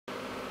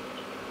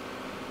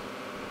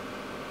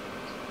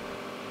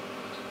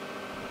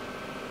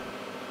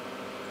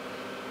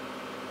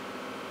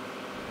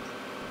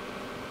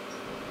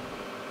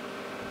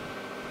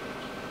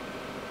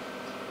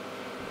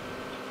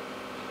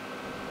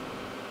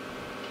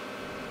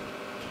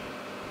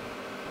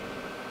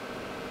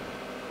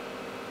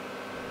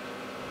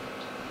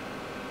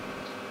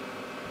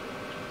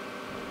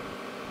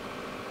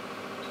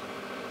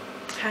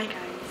Hi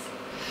guys,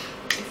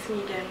 it's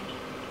me again.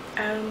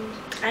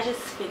 I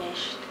just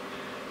finished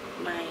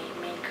my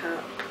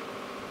makeup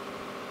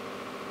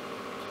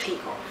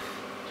take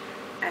off,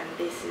 and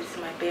this is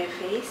my bare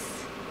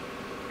face,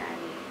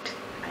 and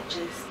I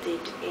just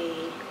did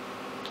a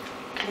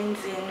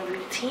cleansing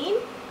routine.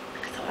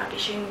 So I'll be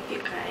showing you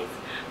guys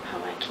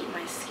how I keep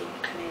my skin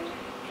clear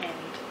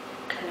and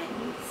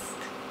cleansed.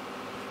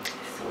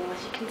 So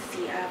as you can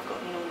see, I've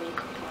got no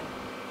makeup on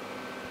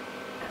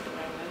at the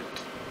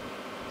moment.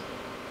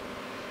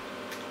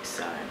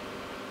 So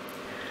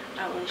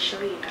I will show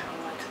you now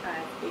what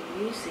I've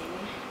been using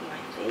on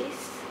my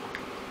face.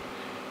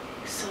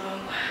 So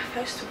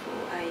first of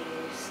all, I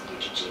use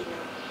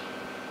Neutrogena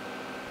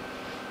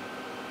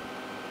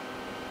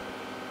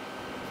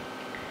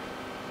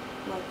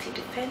Multi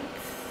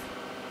Defense.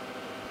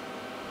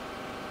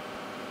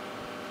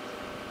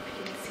 If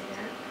you can see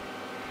that.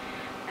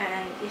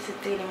 And it's a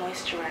daily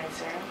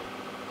moisturizer.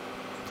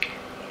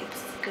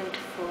 It's good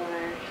for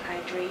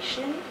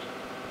hydration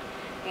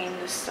in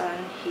the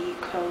sun, heat,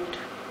 cold,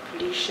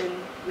 pollution,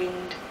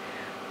 wind,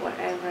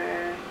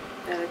 whatever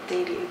the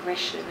daily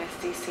aggression, as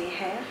they say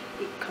here.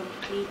 It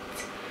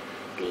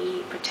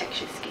completely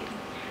protects your skin,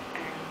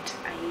 and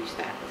I use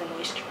that as a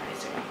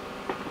moisturizer.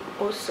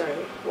 Also,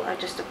 what I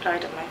just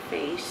applied on my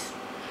face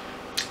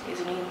is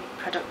a new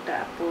product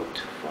that I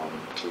bought from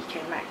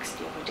TK Maxx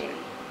the other day,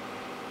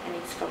 and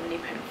it's from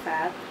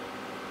Nip&Fab.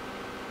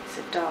 It's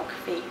a dark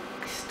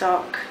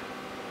spot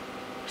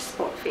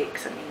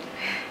fix, and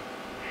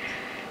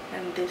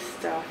this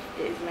stuff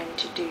is meant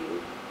to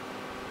do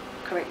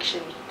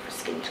correction for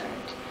skin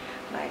tone.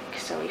 Like,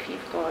 so if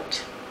you've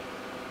got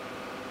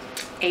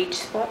age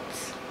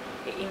spots,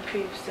 it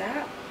improves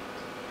that.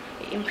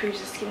 It improves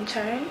the skin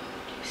tone,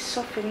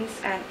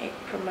 softens, and it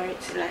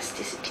promotes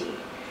elasticity.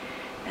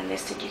 And they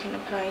said you can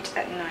apply it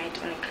at night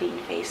on a clean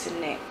face and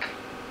neck.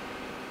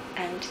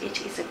 And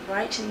it is a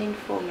brightening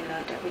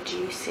formula that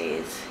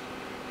reduces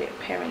the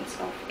appearance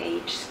of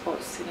age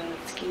spots and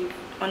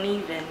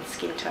uneven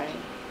skin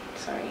tone.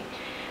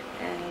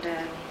 And I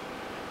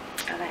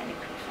like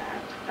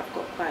Nip&Fab. I've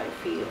got quite a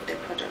few of their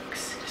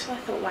products, so I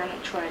thought, why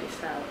not try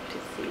this out to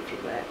see if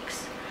it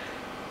works.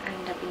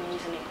 And I've been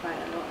using it quite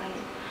a lot, and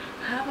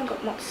I haven't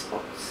got much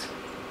spots.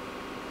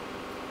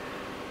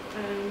 I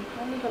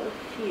only got a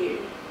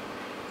few,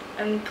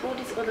 and all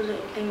these other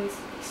little things,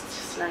 it's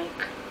just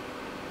like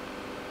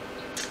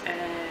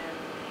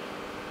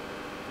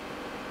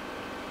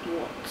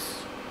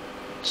warts,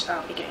 which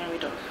I'll be getting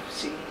rid of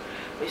soon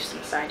with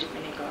some cider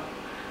vinegar.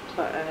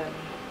 But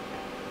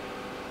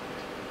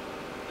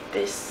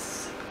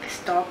this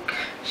dark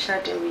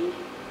shadowy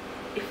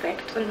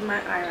effect under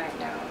my eye right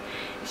now,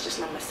 it's just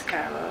my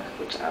mascara,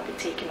 which I'll be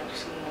taking off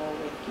some more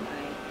with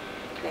my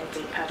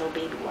cleansing pad or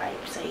baby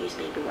wipes. I use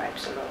baby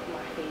wipes a lot on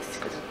my face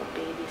because I've got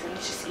babies, and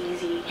it's just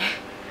easy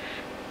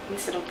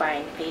instead of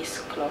buying face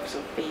cloths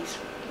or face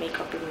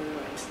makeup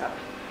remover and stuff.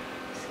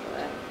 So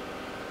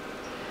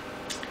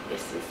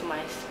this is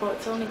my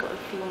spots. I only got a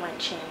few on my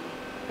chin,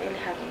 barely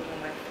have any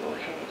on my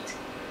forehead,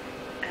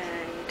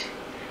 and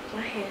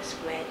my hair is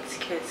wet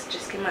because I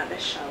just came out of the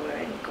shower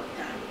and it got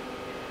done.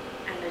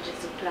 And I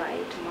just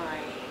applied my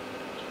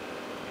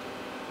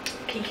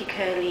Kinky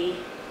Curly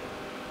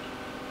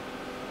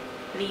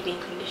leave-in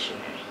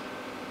conditioner,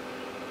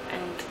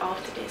 and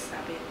after this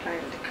I'll be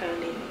applying the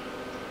curling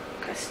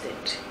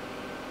custard.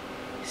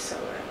 So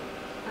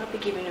I'll be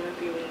giving a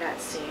review on that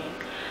soon.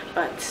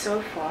 But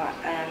so far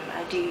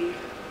I do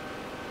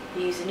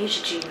use a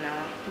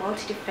Neutrogena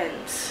Multi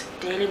Defense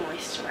Daily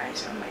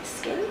Moisturizer on my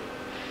skin,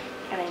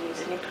 and I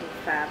use a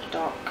Nip&Fab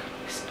Dark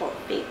Spot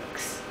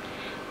Fix.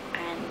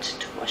 And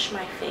to wash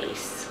my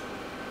face,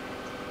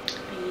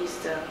 I use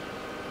the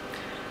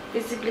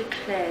Visibly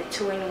Clear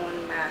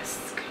 2-in-1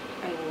 Mask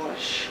and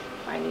Wash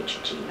by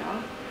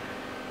Neutrogena,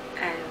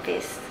 and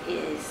this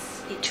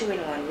is a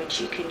 2-in-1 which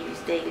you can use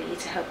daily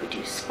to help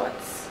reduce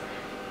spots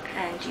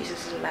and use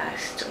as a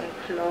mask to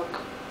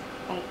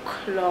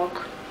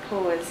unclog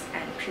pores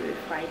and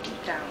purify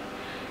deep down.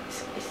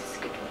 So this is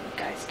a good one you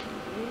guys can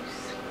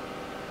use.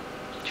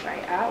 Try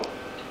it out.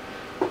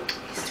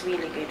 It's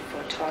really good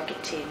for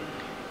targeting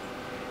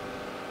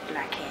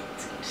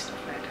blackheads and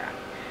stuff like that.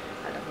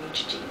 I love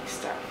Neutrogena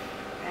stuff.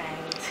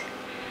 And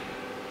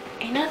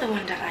another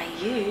one that I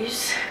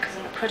use, because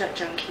I'm a product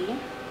junkie,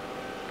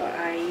 but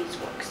I use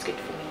what's good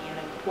for me and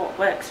what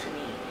works for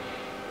me,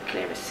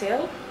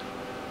 Clearasil.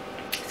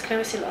 It's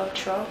Clearasil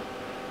Ultra.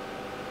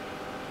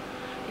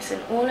 It's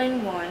an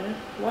all-in-one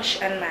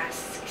wash and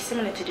mask,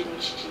 similar to the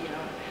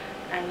Neutrogena,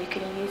 and you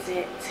can use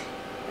it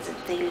as a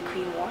daily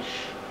cream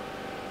wash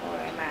or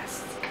a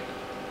mask.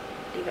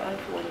 Leave it on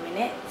for 1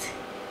 minute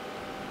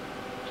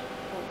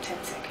or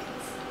 10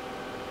 seconds.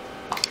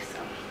 So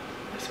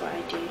that's what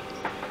I do,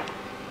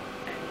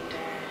 and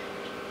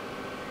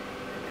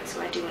that's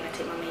what I do when I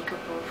take my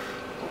makeup off,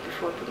 or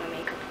before I put my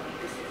makeup on.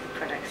 This is the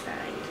products that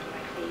I use on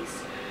my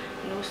face.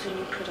 And also a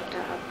new product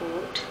that I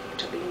bought,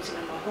 which I've been using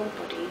on my whole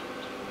body,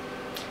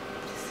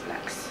 this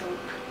black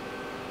soap.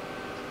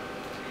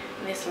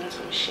 And this one's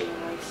from Shea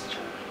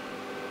Moisture.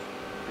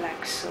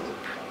 black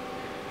soap,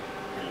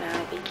 and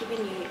I'll be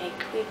giving you a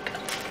quick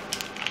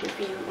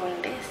review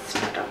on this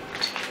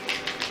product.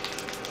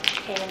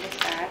 Came in this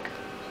bag,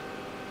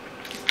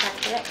 this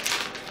packet.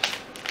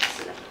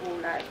 It's all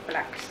like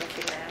black stuff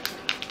in there.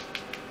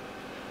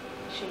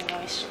 Shea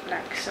Moisture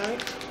black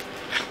soap,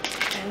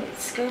 and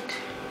it's good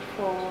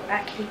for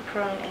acne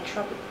prone and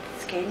troubled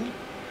skin,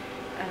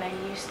 and I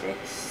use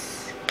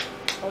this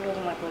all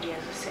over my body,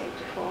 as I said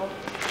before.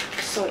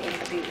 I saw it in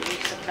the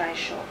beauty supply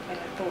shop and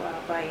I thought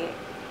I'll buy it,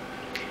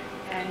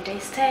 and they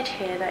said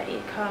here that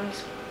it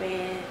comes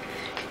with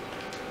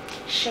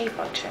shea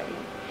butter,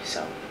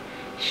 so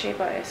shea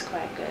butter is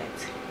quite good.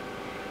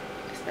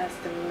 That's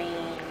the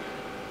main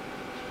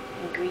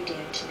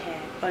ingredient in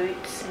here.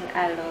 Oats and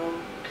aloe,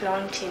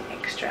 plantain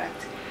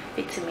extract,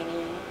 vitamin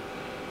E,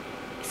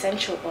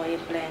 essential oil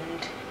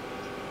blend,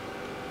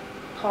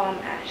 palm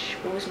ash,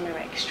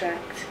 rosemary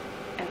extract,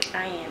 and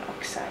iron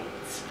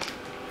oxides.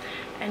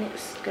 And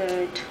it's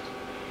good,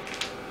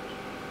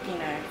 you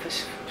know,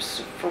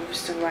 for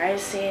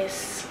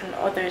psoriasis and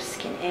other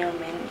skin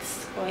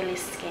ailments, oily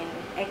skin,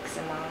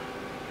 eczema,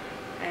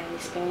 and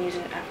it's been used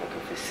in Africa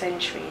for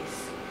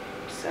centuries.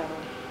 So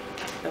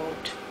I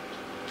thought,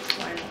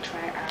 why not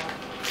try it out?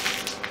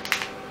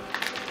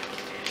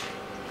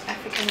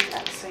 African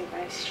black soap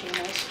by Shea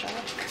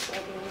Moisture. So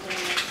I've been using it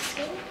on my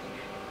skin.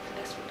 So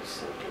that's what the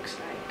soap looks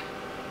like.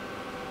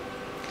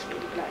 It's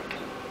really black.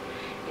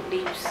 It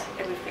leaves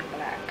everything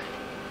black.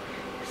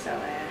 So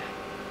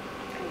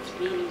and it's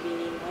really,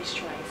 really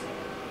moisturizing.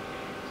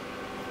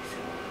 So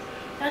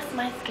that's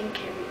my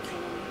skincare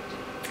routine,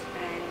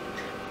 and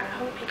I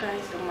hope you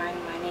guys don't mind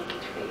my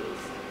naked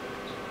face.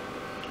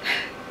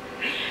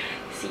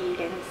 See you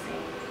again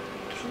soon.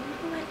 Thank you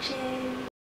for watching.